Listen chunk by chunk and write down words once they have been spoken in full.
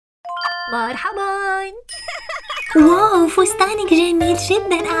مرحبا. واو، فستانك جميل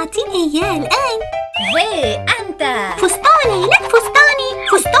جدا، أعطيني إياه الآن. هي أنت. فستاني لا فستاني،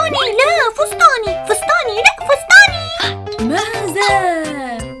 فستاني لا فستاني، فستاني لا فستاني. ماذا؟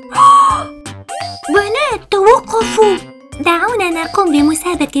 بنات توقفوا، دعونا نقوم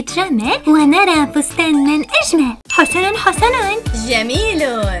بمسابقة جمال ونرى فستان من أجمل. حسنا حسنا. جميل.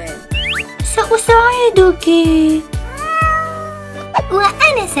 سأساعدك.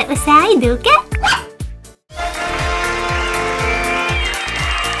 وأنا سأساعدك.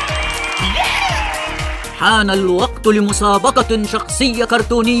 حان الوقت لمسابقة شخصية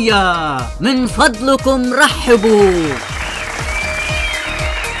كرتونية، من فضلكم رحبوا.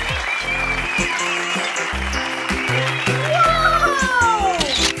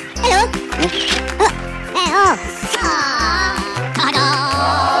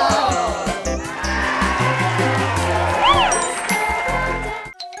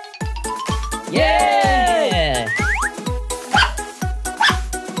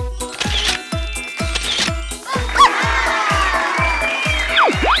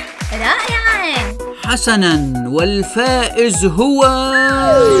 حسناً، والفائز هو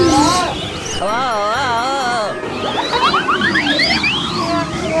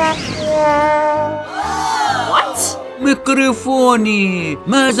ميكروفوني.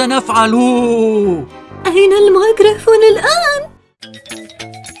 ماذا نفعل؟ أين الميكروفون الآن؟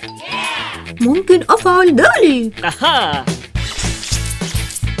 ممكن أفعل ذلك.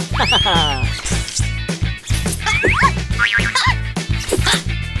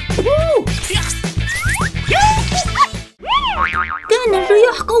 كان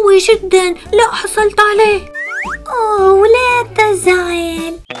الرياح قوي جدا، لا حصلت عليه. أوه، لا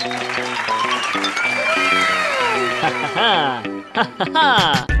تزعل.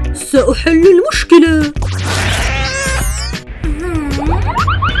 سأحل المشكلة.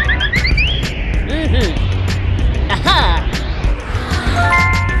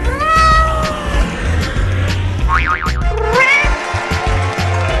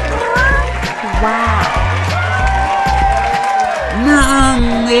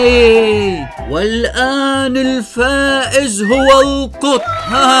 نعم، والآن الفائز هو القط.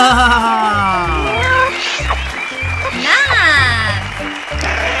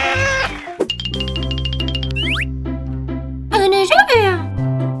 أنا جائع،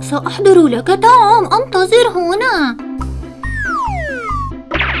 سأحضر لك طعام، انتظر هنا.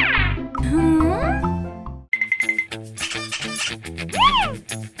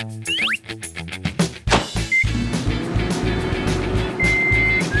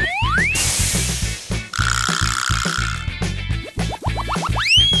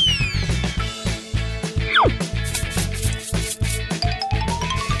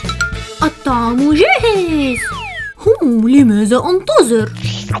 الطعام جاهز. لماذا أنتظر؟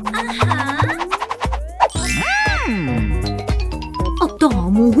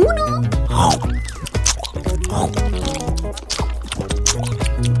 الطعام هنا.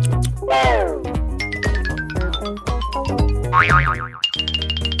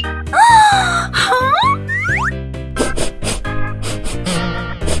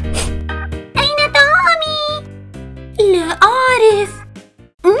 أين طعامي؟ لا أعرف.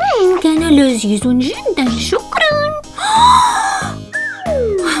 كان لذيذ جدا، شكرا.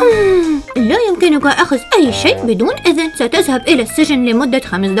 لا يمكنك أخذ أي شيء بدون إذن، ستذهب إلى السجن لمدة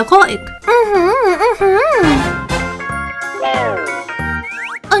 5 دقائق.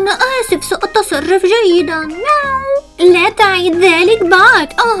 أنا آسف، سأتصرف جيدا. لا تعيد ذلك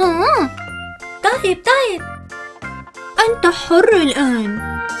بعد. طيب. أنت حر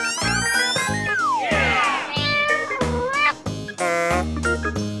الآن.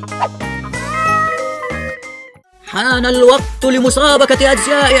 حان الوقت لمسابقة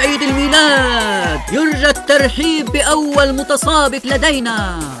أزياء عيد الميلاد. يرجى الترحيب بأول متسابق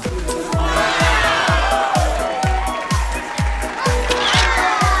لدينا.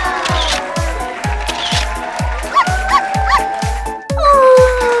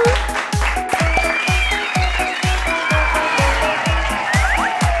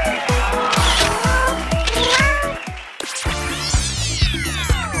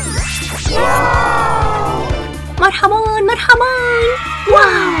 مرحبا.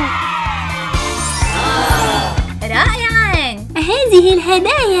 واو، رائعا. هذه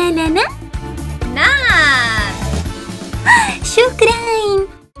الهدايا لنا. نعم. شكرا.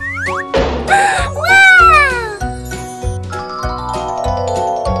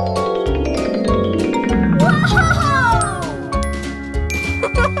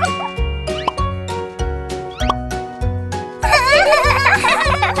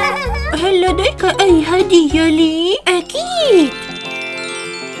 هل لديك أي هدية لي؟ أكيد.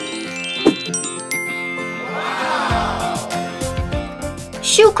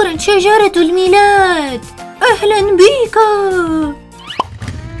 شكرا شجرة الميلاد، أهلا بك.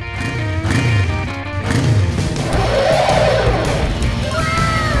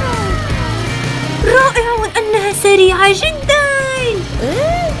 رائع أنها سريعة جدا.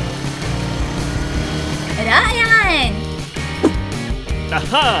 رائعا.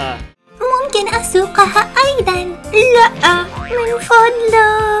 ممكن أسوقها أيضا؟ لا، من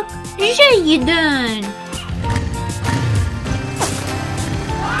فضلك. جيدا.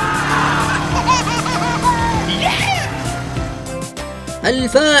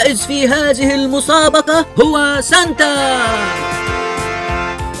 الفائز في هذه المسابقة هو سانتا.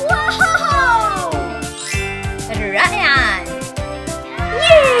 واو، رائعا.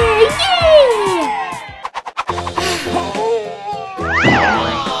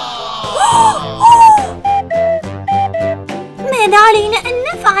 ماذا علينا أن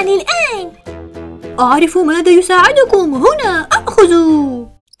نفعل الآن؟ أعرف ماذا يساعدكم. هنا أخذوا.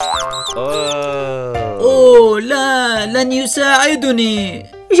 أوه لا، لن يساعدني.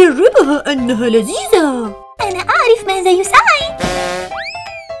 جربها، أنها لذيذة. أنا أعرف ماذا يساعد.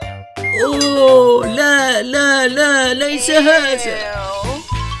 أوه لا لا لا، ليس هذا.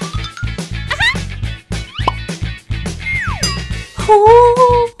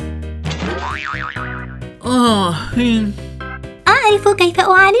 أعرف كيف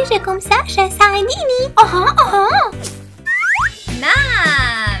أعالجكم ساشا، ساعديني.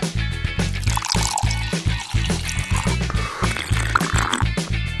 نعم.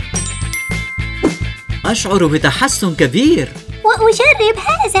 أشعر بتحسن كبير. وأجرب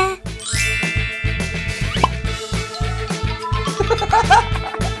هذا.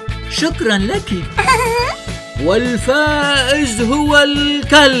 شكرا لك. والفائز هو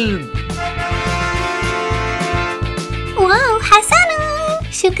الكلب. واو، حسنا.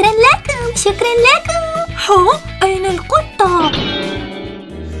 شكرا لكم، شكرا لكم. أين القطة؟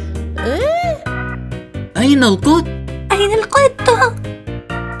 أين القط؟ أين القطة؟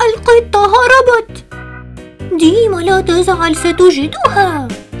 القطة هربت. ديما لا تزعل، ستجدها.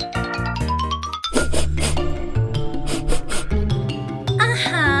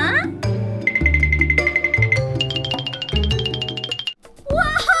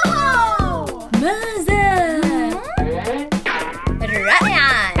 واو، ماذا؟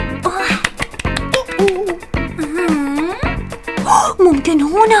 رائعا. ممكن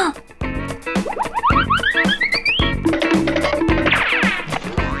هنا.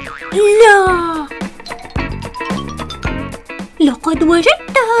 لا، لقد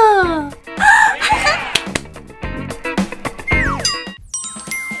وجدتها.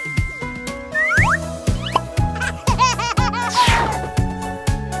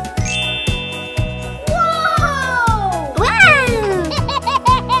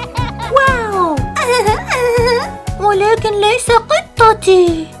 واو. ولكن ليس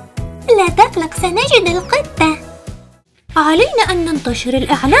قطتي. لا تقلق، سنجد القطة. علينا أن ننتشر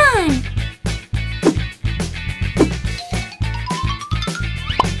الإعلان.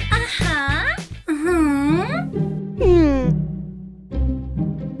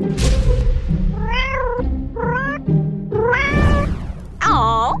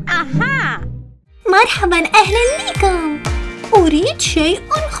 مرحبا، أهلا بكم. أريد شيء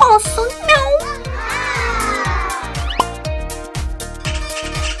خاص.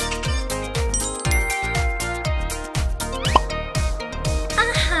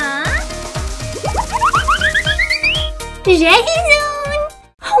 جاهزون؟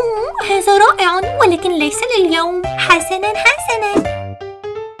 هذا رائع، ولكن ليس لليوم. حسنا حسنا.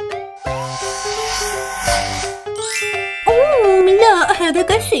 لا، هذا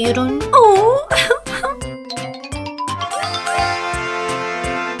كثير.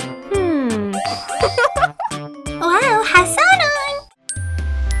 واو، حسنا.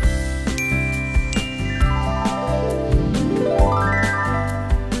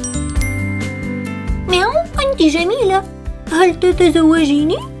 مياو، أنت جميلة. هل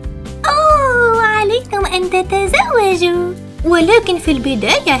تتزوجيني؟ عليكم أن تتزوجوا، ولكن في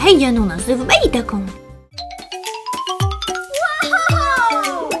البداية هيا ننظف بيتكم.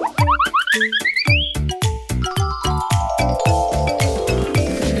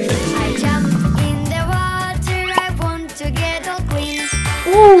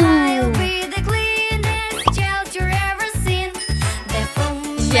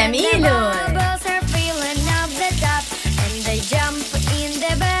 جميل.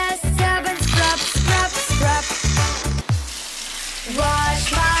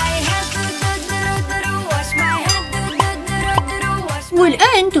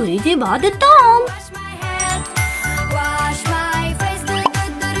 والآن تريدي بعض الطعام.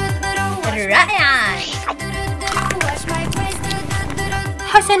 رائعا.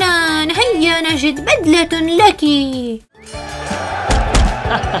 هيا نجد بدلة لك.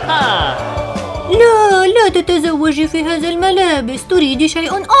 لا تتزوجي في هذا الملابس، تريدي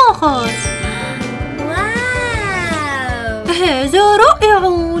شيء آخر. واو، هذا رائع.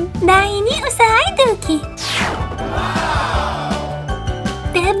 دعيني أساعدك.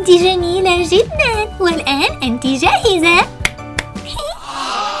 تبدي جميلة جدا، والآن أنت جاهزة.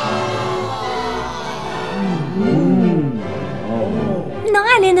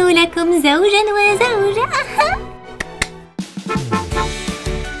 نعلن لكم زوجا وزوجة.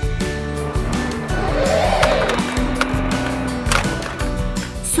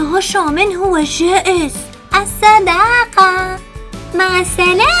 ساشا، من هو الجائز؟ الصداقة. مع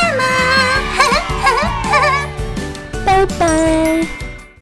السلامة. باي باي.